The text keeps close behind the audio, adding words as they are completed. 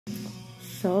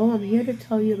So I'm here to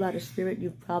tell you about a spirit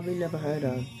you've probably never heard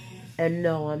of. And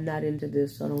no, I'm not into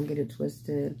this, so don't get it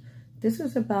twisted. This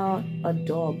is about a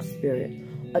dog spirit.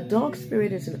 A dog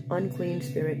spirit is an unclean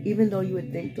spirit, even though you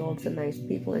would think dogs are nice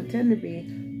people and tend to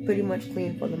be pretty much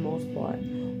clean for the most part.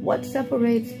 What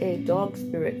separates a dog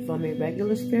spirit from a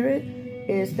regular spirit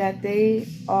is that they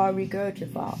are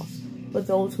regurgiphiles. For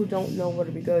those who don't know what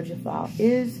a regurgiphile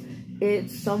is,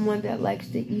 it's someone that likes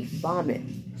to eat vomit.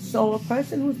 So a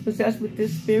person who's possessed with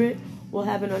this spirit will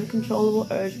have an uncontrollable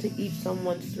urge to eat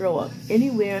someone's throw up.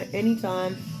 Anywhere,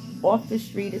 anytime, off the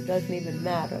street, it doesn't even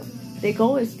matter. They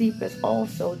go as deep as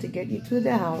also to get you to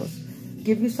their house,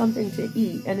 give you something to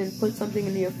eat, and then put something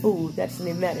in your food that's an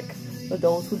emetic. For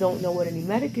those who don't know what an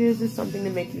emetic is, it's something to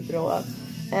make you throw up.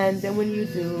 And then when you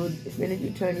do, the minute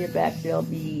you turn your back, they'll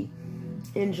be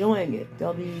enjoying it.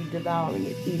 They'll be devouring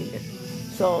it, eating it.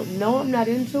 So, no, I'm not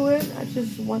into it. I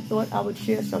just thought I would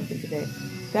share something today.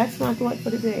 That's my thought for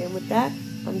today. And with that,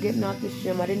 I'm getting out this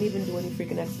gym. I didn't even do any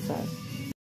freaking exercise.